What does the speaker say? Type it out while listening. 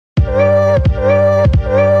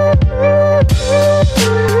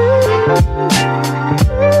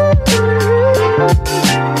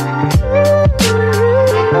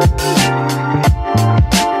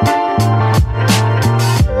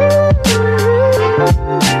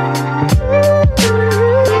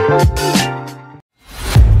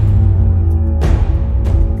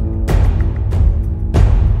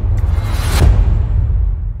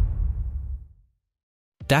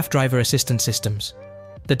DAF Driver Assistance Systems.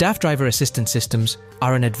 The DAF Driver Assistance Systems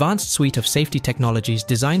are an advanced suite of safety technologies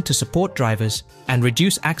designed to support drivers and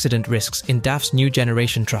reduce accident risks in DAF's new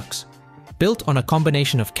generation trucks. Built on a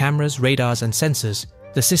combination of cameras, radars, and sensors,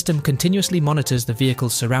 the system continuously monitors the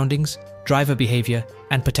vehicle's surroundings, driver behavior,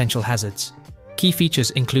 and potential hazards. Key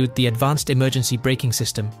features include the advanced emergency braking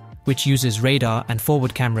system, which uses radar and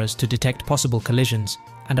forward cameras to detect possible collisions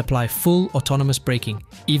and apply full autonomous braking,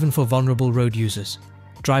 even for vulnerable road users.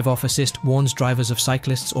 Drive-off assist warns drivers of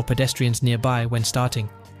cyclists or pedestrians nearby when starting,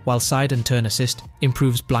 while side and turn assist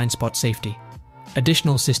improves blind spot safety.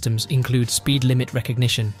 Additional systems include speed limit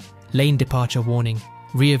recognition, lane departure warning,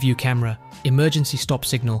 rear view camera, emergency stop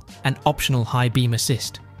signal, and optional high beam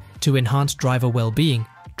assist. To enhance driver well-being,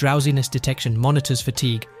 drowsiness detection monitors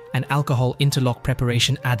fatigue, and alcohol interlock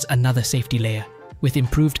preparation adds another safety layer. With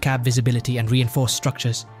improved cab visibility and reinforced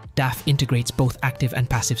structures, DAF integrates both active and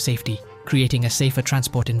passive safety, creating a safer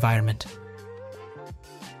transport environment.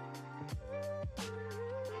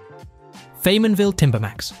 Faymonville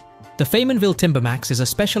TimberMAX. The Faymonville TimberMAX is a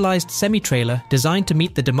specialized semi-trailer designed to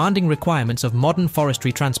meet the demanding requirements of modern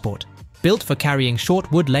forestry transport. Built for carrying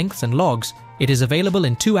short wood lengths and logs, it is available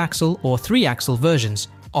in 2-axle or 3-axle versions,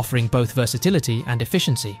 offering both versatility and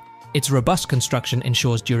efficiency. Its robust construction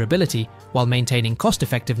ensures durability while maintaining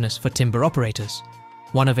cost-effectiveness for timber operators.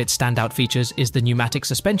 One of its standout features is the pneumatic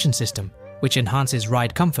suspension system, which enhances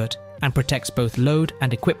ride comfort and protects both load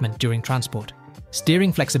and equipment during transport.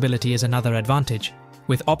 Steering flexibility is another advantage,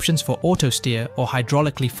 with options for auto steer or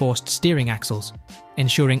hydraulically forced steering axles,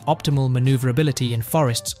 ensuring optimal maneuverability in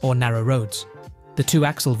forests or narrow roads. The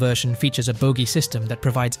 2-axle version features a bogie system that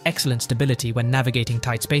provides excellent stability when navigating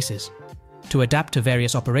tight spaces. To adapt to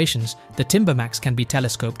various operations, the TimberMAX can be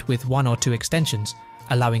telescoped with 1 or 2 extensions,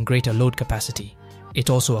 allowing greater load capacity. It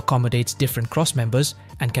also accommodates different cross members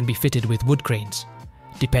and can be fitted with wood cranes.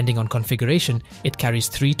 Depending on configuration, it carries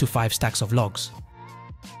 3 to 5 stacks of logs.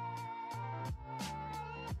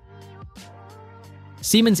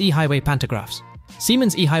 Siemens eHighway Pantographs.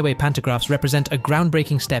 Siemens eHighway Pantographs represent a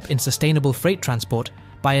groundbreaking step in sustainable freight transport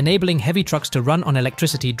by enabling heavy trucks to run on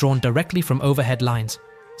electricity drawn directly from overhead lines.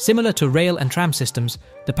 Similar to rail and tram systems,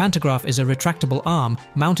 the pantograph is a retractable arm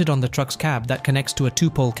mounted on the truck's cab that connects to a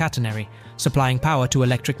 2-pole catenary, supplying power to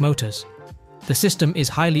electric motors. The system is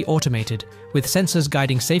highly automated, with sensors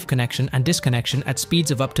guiding safe connection and disconnection at speeds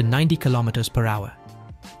of up to 90 km per hour.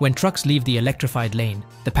 When trucks leave the electrified lane,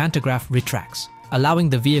 the pantograph retracts, allowing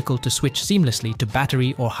the vehicle to switch seamlessly to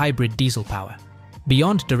battery or hybrid diesel power.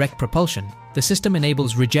 Beyond direct propulsion, the system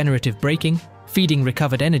enables regenerative braking, feeding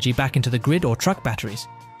recovered energy back into the grid or truck batteries.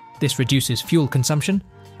 This reduces fuel consumption,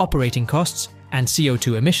 operating costs, and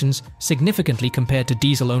CO2 emissions significantly compared to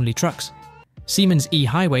diesel-only trucks. Siemens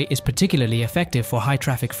eHighway is particularly effective for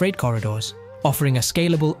high-traffic freight corridors, offering a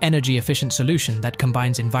scalable, energy-efficient solution that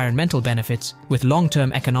combines environmental benefits with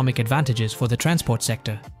long-term economic advantages for the transport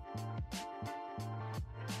sector.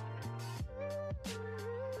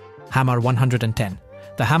 Hammar 110.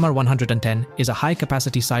 The Hammar 110 is a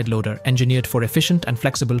high-capacity side loader engineered for efficient and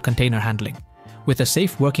flexible container handling. With a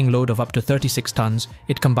safe working load of up to 36 tons,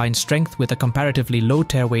 it combines strength with a comparatively low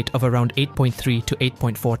tear weight of around 8.3 to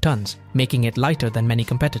 8.4 tons, making it lighter than many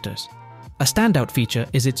competitors. A standout feature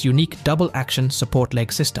is its unique double-action support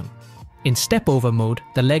leg system. In step-over mode,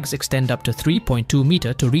 the legs extend up to 3.2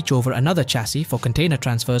 meter to reach over another chassis for container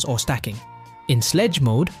transfers or stacking. In sledge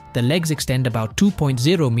mode, the legs extend about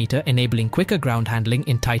 2.0 meter, enabling quicker ground handling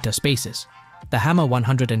in tighter spaces. The Hammar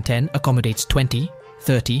 110 accommodates 20,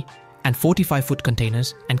 30, and 45-foot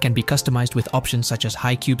containers and can be customized with options such as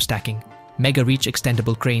high cube stacking, mega reach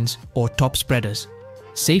extendable cranes, or top spreaders.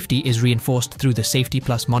 Safety is reinforced through the Safety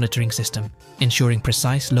Plus monitoring system, ensuring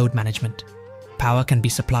precise load management. Power can be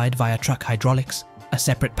supplied via truck hydraulics, a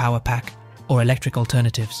separate power pack, or electric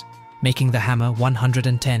alternatives, making the Hammar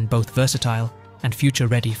 110 both versatile and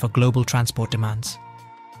future-ready for global transport demands.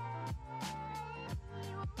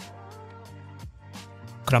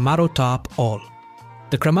 Cramaro Tarp-All.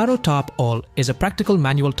 The Cramaro Tarp-All is a practical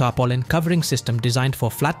manual tarpaulin covering system designed for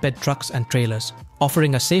flatbed trucks and trailers,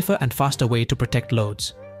 offering a safer and faster way to protect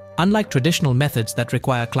loads. Unlike traditional methods that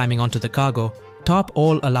require climbing onto the cargo,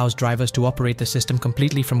 Tarp-All allows drivers to operate the system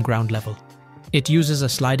completely from ground level. It uses a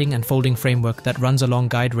sliding and folding framework that runs along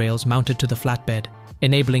guide rails mounted to the flatbed,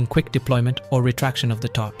 enabling quick deployment or retraction of the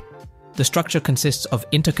tarp. The structure consists of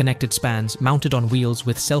interconnected spans mounted on wheels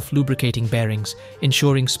with self-lubricating bearings,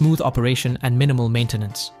 ensuring smooth operation and minimal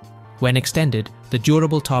maintenance. When extended, the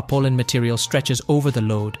durable tarpaulin material stretches over the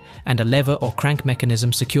load, and a lever or crank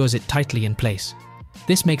mechanism secures it tightly in place.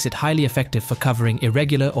 This makes it highly effective for covering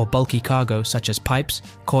irregular or bulky cargo such as pipes,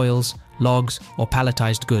 coils, logs, or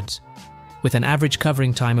palletized goods. With an average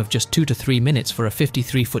covering time of just 2 to 3 minutes for a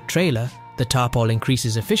 53-foot trailer, the Tarp-All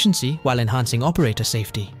increases efficiency while enhancing operator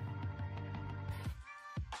safety.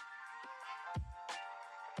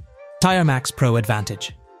 TIREMAAX PRO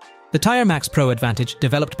Advantage. The TIREMAAX PRO Advantage,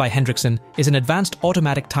 developed by Hendrickson, is an advanced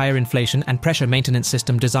automatic tire inflation and pressure maintenance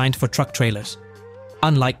system designed for truck trailers.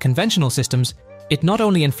 Unlike conventional systems, it not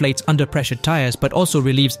only inflates under-pressured tires but also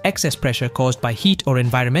relieves excess pressure caused by heat or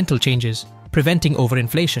environmental changes, preventing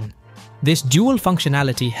overinflation. This dual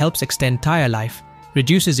functionality helps extend tire life,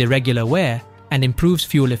 reduces irregular wear, and improves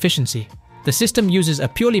fuel efficiency. The system uses a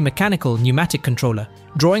purely mechanical pneumatic controller,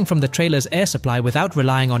 drawing from the trailer's air supply without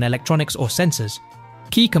relying on electronics or sensors.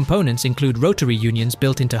 Key components include rotary unions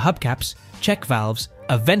built into hubcaps, check valves,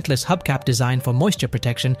 a ventless hubcap designed for moisture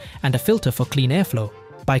protection, and a filter for clean airflow.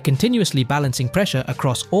 By continuously balancing pressure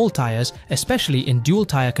across all tires, especially in dual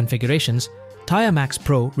tire configurations, TIREMAAX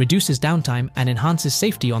Pro reduces downtime and enhances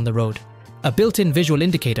safety on the road. A built-in visual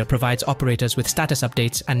indicator provides operators with status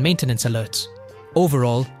updates and maintenance alerts.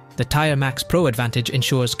 Overall, the TIREMAAX Pro Advantage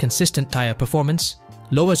ensures consistent tire performance,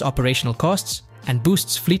 lowers operational costs, and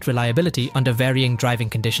boosts fleet reliability under varying driving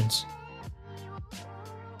conditions.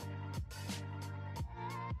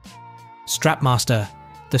 Strapmaster.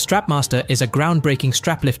 The Strapmaster is a groundbreaking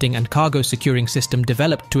strap lifting and cargo securing system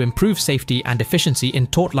developed to improve safety and efficiency in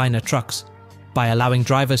taught-liner trucks. By allowing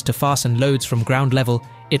drivers to fasten loads from ground level,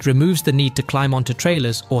 it removes the need to climb onto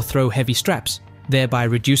trailers or throw heavy straps, thereby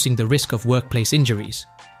reducing the risk of workplace injuries.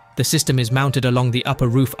 The system is mounted along the upper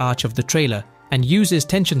roof arch of the trailer and uses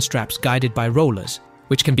tension straps guided by rollers,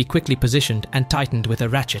 which can be quickly positioned and tightened with a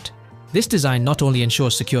ratchet. This design not only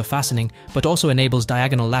ensures secure fastening, but also enables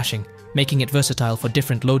diagonal lashing, making it versatile for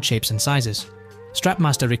different load shapes and sizes.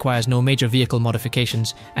 Strapmaster requires no major vehicle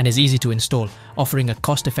modifications and is easy to install, offering a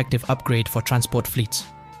cost-effective upgrade for transport fleets.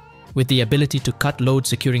 With the ability to cut load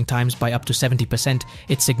securing times by up to 70%,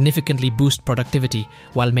 it significantly boosts productivity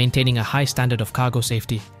while maintaining a high standard of cargo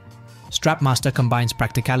safety. Strapmaster combines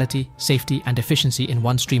practicality, safety, and efficiency in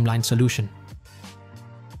one streamlined solution.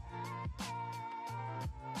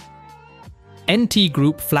 NT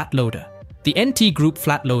Group Flat Loader. The NT Group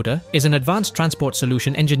Flat Loader is an advanced transport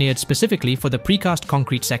solution engineered specifically for the precast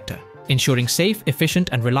concrete sector, ensuring safe, efficient,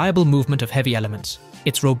 and reliable movement of heavy elements.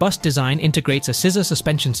 Its robust design integrates a scissor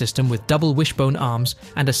suspension system with double wishbone arms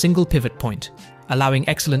and a single pivot point, allowing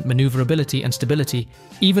excellent maneuverability and stability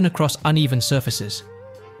even across uneven surfaces.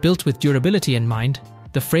 Built with durability in mind,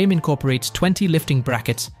 the frame incorporates 20 lifting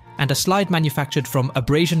brackets and a slide manufactured from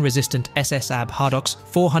abrasion-resistant SSAB Hardox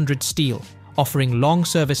 400 steel, offering long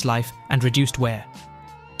service life and reduced wear.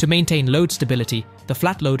 To maintain load stability, the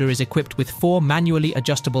flat loader is equipped with 4 manually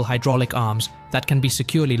adjustable hydraulic arms that can be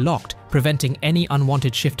securely locked, preventing any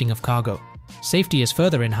unwanted shifting of cargo. Safety is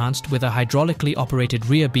further enhanced with a hydraulically operated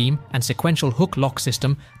rear beam and sequential hook lock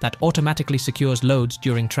system that automatically secures loads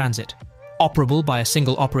during transit. Operable by a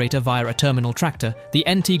single operator via a terminal tractor, the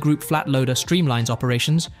NT Group Flat Loader streamlines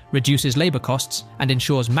operations, reduces labor costs, and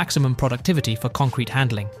ensures maximum productivity for concrete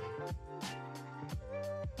handling.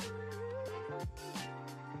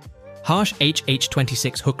 Harsh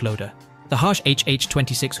HH26 Hook Loader. The Harsh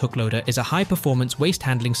HH26 Hook Loader is a high-performance waste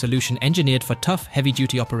handling solution engineered for tough,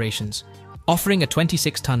 heavy-duty operations. Offering a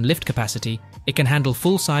 26-ton lift capacity, it can handle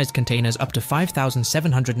full-sized containers up to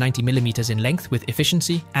 5,790 mm in length with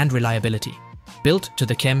efficiency and reliability. Built to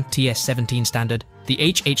the Chem TS17 standard, the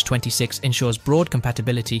HH26 ensures broad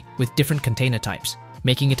compatibility with different container types,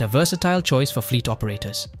 making it a versatile choice for fleet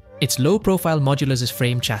operators. Its low-profile modulus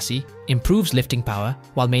frame chassis improves lifting power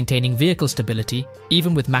while maintaining vehicle stability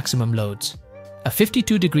even with maximum loads. A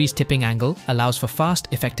 52 degrees tipping angle allows for fast,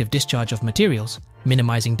 effective discharge of materials,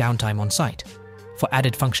 minimizing downtime on site. For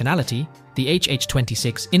added functionality, the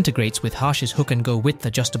HH26 integrates with Harsh's hook-and-go width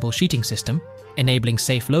adjustable sheeting system, enabling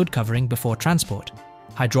safe load covering before transport.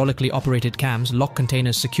 Hydraulically operated cams lock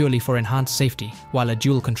containers securely for enhanced safety, while a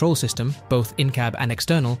dual control system, both in-cab and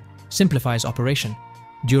external, simplifies operation.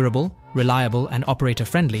 Durable, reliable, and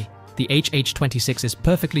operator-friendly, the HH26 is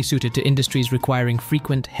perfectly suited to industries requiring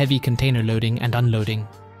frequent, heavy container loading and unloading.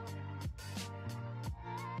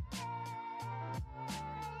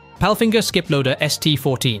 PALFINGER Skiploader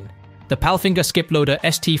ST14. The PALFINGER Skiploader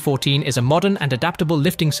ST14 is a modern and adaptable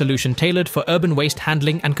lifting solution tailored for urban waste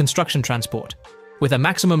handling and construction transport. With a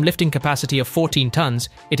maximum lifting capacity of 14 tons,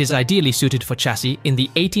 it is ideally suited for chassis in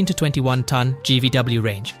the 18 to 21 ton GVW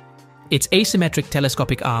range. Its asymmetric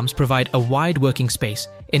telescopic arms provide a wide working space,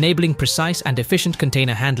 enabling precise and efficient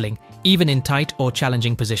container handling, even in tight or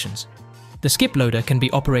challenging positions. The skip loader can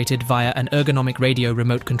be operated via an ergonomic radio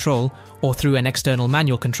remote control or through an external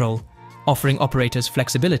manual control, offering operators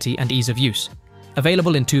flexibility and ease of use.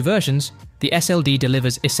 Available in 2 versions, the SLD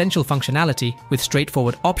delivers essential functionality with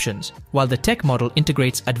straightforward options, while the Tech model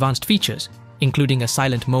integrates advanced features, including a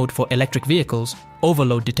silent mode for electric vehicles,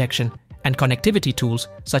 overload detection, and connectivity tools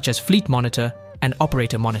such as Fleet Monitor and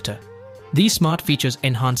Operator Monitor. These smart features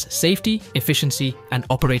enhance safety, efficiency, and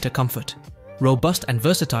operator comfort. Robust and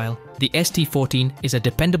versatile, the ST14 is a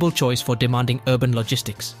dependable choice for demanding urban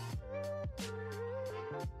logistics.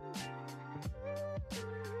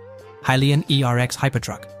 Hyliion ERX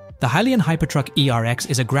Hypertruck. The Hyliion Hypertruck ERX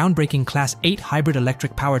is a groundbreaking Class 8 hybrid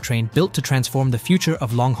electric powertrain built to transform the future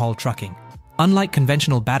of long-haul trucking. Unlike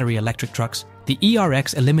conventional battery electric trucks, the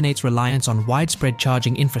ERX eliminates reliance on widespread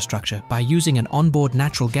charging infrastructure by using an onboard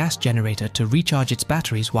natural gas generator to recharge its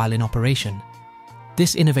batteries while in operation.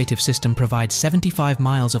 This innovative system provides 75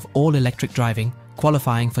 miles of all-electric driving,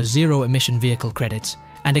 qualifying for zero-emission vehicle credits,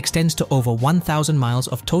 and extends to over 1,000 miles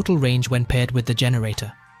of total range when paired with the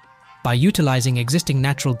generator. By utilizing existing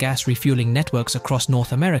natural gas refueling networks across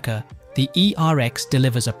North America, the ERX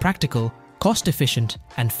delivers a practical, cost-efficient,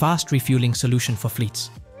 and fast refueling solution for fleets.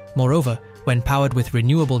 Moreover, when powered with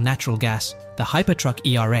renewable natural gas, the Hypertruck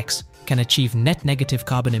ERX can achieve net negative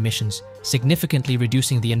carbon emissions, significantly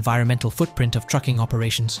reducing the environmental footprint of trucking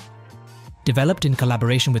operations. Developed in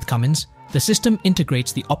collaboration with Cummins, the system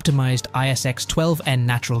integrates the optimized ISX-12N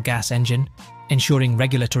natural gas engine, ensuring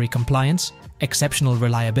regulatory compliance, exceptional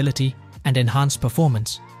reliability, and enhanced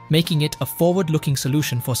performance, making it a forward-looking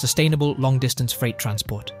solution for sustainable long-distance freight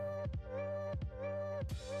transport.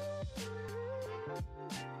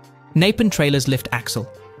 Knapen Trailer's Lift Axle.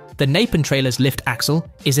 The Knapen Trailer's Lift Axle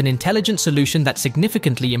is an intelligent solution that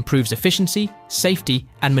significantly improves efficiency, safety,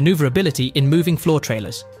 and maneuverability in moving floor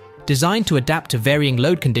trailers. Designed to adapt to varying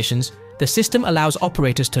load conditions, the system allows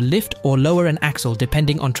operators to lift or lower an axle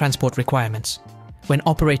depending on transport requirements. When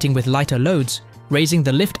operating with lighter loads, raising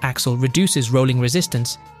the lift axle reduces rolling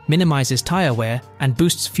resistance, minimizes tire wear, and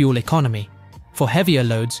boosts fuel economy. For heavier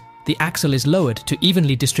loads, the axle is lowered to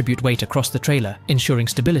evenly distribute weight across the trailer, ensuring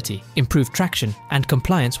stability, improved traction, and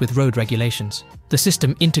compliance with road regulations. The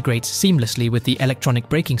system integrates seamlessly with the electronic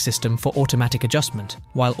braking system for automatic adjustment,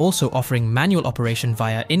 while also offering manual operation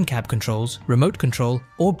via in-cab controls, remote control,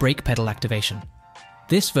 or brake pedal activation.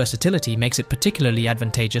 This versatility makes it particularly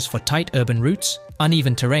advantageous for tight urban routes,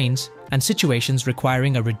 uneven terrains, and situations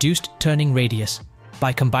requiring a reduced turning radius.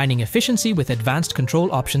 By combining efficiency with advanced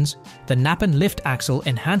control options, the Knapen lift axle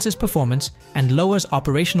enhances performance and lowers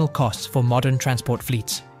operational costs for modern transport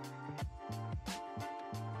fleets.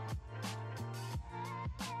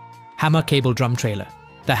 Hammar Cable Drum Trailer.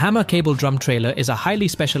 The Hammar Cable Drum Trailer is a highly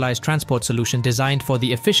specialized transport solution designed for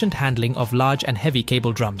the efficient handling of large and heavy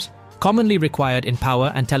cable drums, commonly required in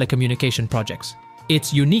power and telecommunication projects.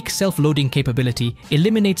 Its unique self-loading capability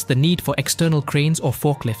eliminates the need for external cranes or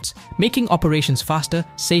forklifts, making operations faster,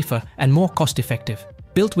 safer, and more cost-effective.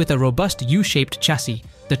 Built with a robust U-shaped chassis,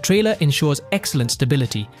 the trailer ensures excellent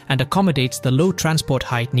stability and accommodates the low transport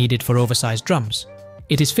height needed for oversized drums.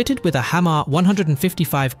 It is fitted with a Hammar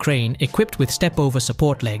 155 crane equipped with step-over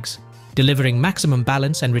support legs, delivering maximum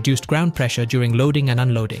balance and reduced ground pressure during loading and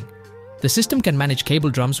unloading. The system can manage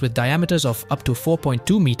cable drums with diameters of up to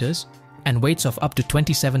 4.2 meters and weights of up to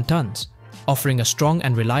 27 tons, offering a strong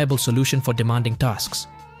and reliable solution for demanding tasks.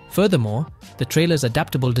 Furthermore, the trailer's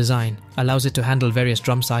adaptable design allows it to handle various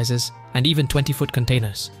drum sizes and even 20-foot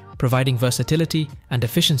containers, providing versatility and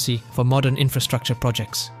efficiency for modern infrastructure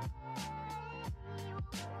projects.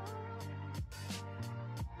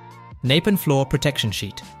 Knapen Floor Protection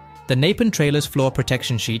Sheet. The Knapen Trailer's Floor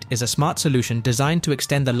Protection Sheet is a smart solution designed to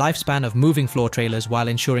extend the lifespan of moving floor trailers while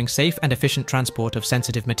ensuring safe and efficient transport of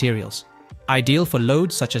sensitive materials. Ideal for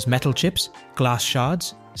loads such as metal chips, glass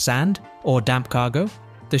shards, sand, or damp cargo,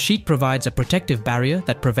 the sheet provides a protective barrier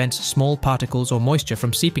that prevents small particles or moisture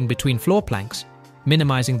from seeping between floor planks,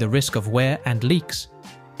 minimizing the risk of wear and leaks.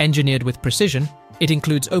 Engineered with precision, it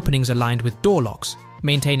includes openings aligned with door locks,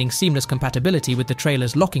 maintaining seamless compatibility with the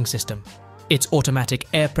trailer's locking system. Its automatic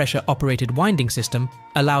air pressure operated winding system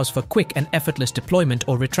allows for quick and effortless deployment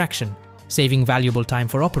or retraction, saving valuable time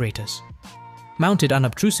for operators. Mounted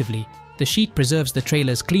unobtrusively, the sheet preserves the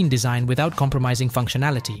trailer's clean design without compromising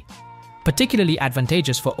functionality. Particularly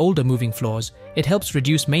advantageous for older moving floors, it helps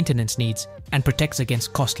reduce maintenance needs and protects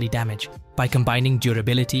against costly damage. By combining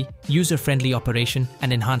durability, user-friendly operation,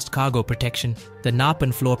 and enhanced cargo protection, the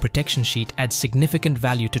Knapen Floor Protection Sheet adds significant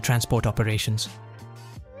value to transport operations.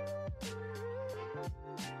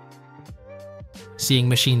 Seeing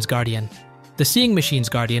Machines Guardian. The Seeing Machines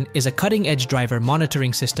Guardian is a cutting-edge driver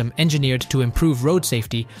monitoring system engineered to improve road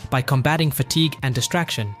safety by combating fatigue and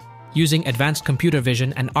distraction. Using advanced computer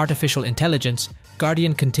vision and artificial intelligence,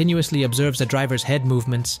 Guardian continuously observes a driver's head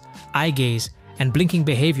movements, eye gaze, and blinking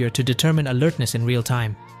behavior to determine alertness in real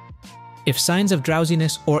time. If signs of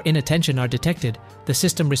drowsiness or inattention are detected, the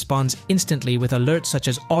system responds instantly with alerts such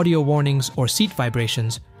as audio warnings or seat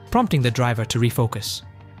vibrations, prompting the driver to refocus.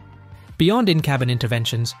 Beyond in-cabin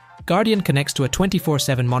interventions, Guardian connects to a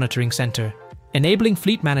 24/7 monitoring center, enabling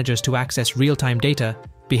fleet managers to access real-time data,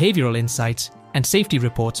 behavioral insights, and safety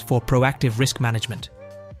reports for proactive risk management.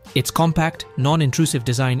 Its compact, non-intrusive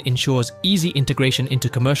design ensures easy integration into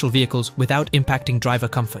commercial vehicles without impacting driver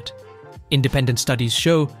comfort. Independent studies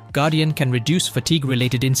show Guardian can reduce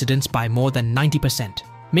fatigue-related incidents by more than 90%,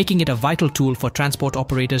 making it a vital tool for transport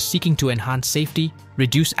operators seeking to enhance safety,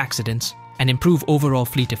 reduce accidents, and improve overall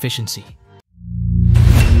fleet efficiency.